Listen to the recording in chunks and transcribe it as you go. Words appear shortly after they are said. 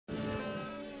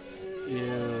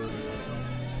Yeah.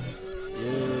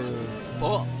 Yeah.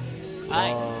 Oh.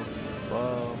 Aye.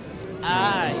 Wow.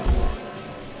 Aye.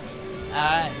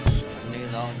 Aye.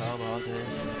 Niggas don't know about this.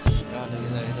 Y'all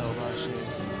niggas ain't know about shit.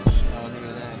 Y'all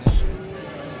niggas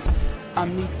ain't. I'm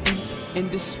knee deep in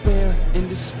despair,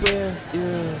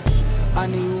 yeah. I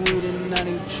need weed and I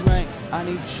need drink,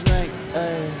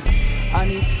 ayy. I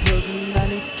need pills and I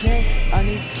need K, I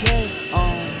need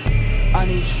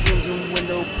shrooms and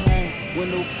window pane,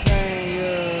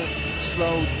 yeah.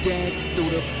 Slow dance through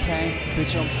the pain,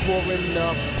 bitch, I'm pouring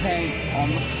up pain on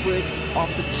the fritz,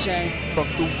 off the chain. Fuck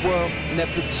the world,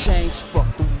 never change. Fuck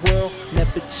the world,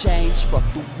 never change. Fuck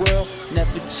the world,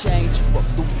 never change. Fuck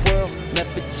the world,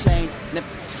 never change.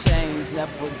 Never change,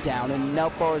 never down and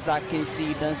out. Far as I can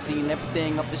see, done seen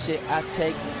everything of the shit I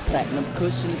take. Platinum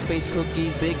cushion, space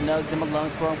cookies, big nugs in my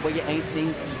lungs from where you ain't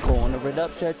seen. Corner it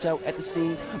up, stretch out at the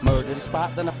scene. Murder the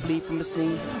spot, then I flee from the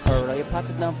scene. Heard all your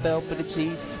pots and done fell for the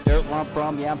cheese. Dirt where I'm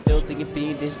from, yeah, I'm filthy and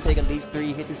fiendish. Take at least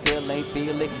 3 hits and still ain't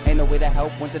feel it. Ain't no way to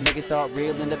help once the niggas start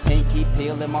reeling. The pain keep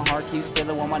peeling, my heart keeps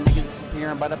spilling. While my niggas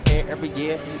disappearing by the pair every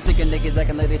year. Sick of niggas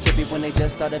acting like they trippy when they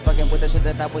just started fucking with the shit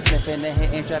that I was sniffing and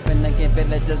hitting, trapping and getting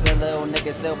feeling. Just a little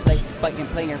nigga still play, fighting,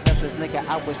 playing restless nigga.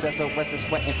 I was dressed so restless,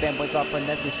 sweating, fanboys off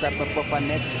finessing, strapping for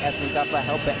finances, asking God for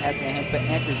help and asking him for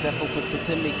answers. Devil whispered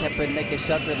to me, kept a nigga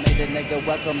sheltered, made a nigga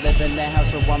welcome. Live in that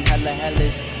house, so I'm hella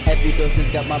hellish. Heavy doses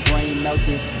got my brain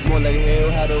melted, more like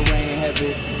hell, how the rain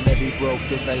heavy. Levy broke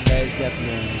just like Led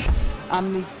Zeppelin.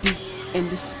 I'm knee deep in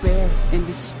despair,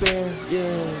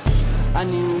 yeah. I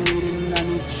need weed and I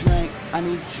need drink,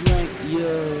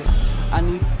 yeah. I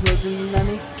need pills and I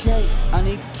need K,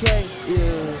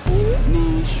 yeah.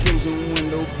 Need shrooms and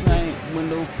window pane.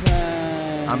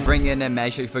 I'm bringing in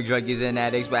magic for druggies and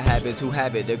addicts with habits who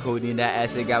have it. The codeine, that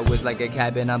acid got whiz like a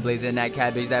cabin. I'm blazing that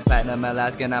cabbage, that platinum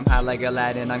Alaskan. I'm high like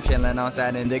Aladdin. I'm chilling on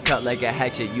Saturn. The cut like a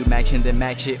hatchet. You matching the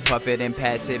max shit. Puff it and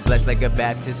pass it. Blessed like a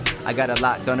Baptist. I got a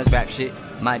lot on this rap shit.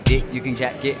 My dick, you can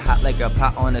jack it hot like a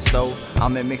pot on a stove.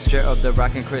 I'm a mixture of the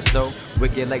rock and crystal.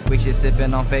 Wicked like witches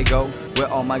sipping on Fago. With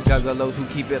all my juggalos who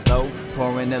keep it low.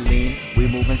 Pouring the lean, we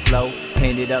moving slow.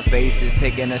 Painted up faces,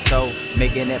 taking a soul.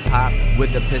 Making it pop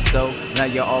with the pistol. Now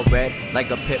you're all red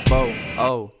like a pit bull.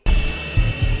 Oh.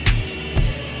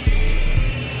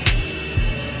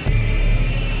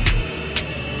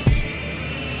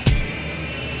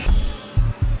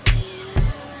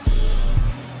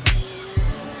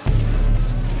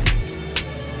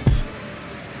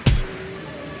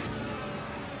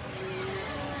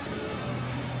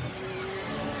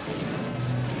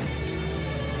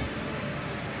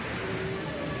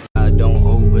 Don't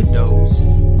overdose.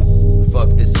 Fuck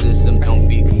the system, don't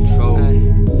be controlled.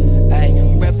 Ay,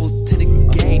 rebel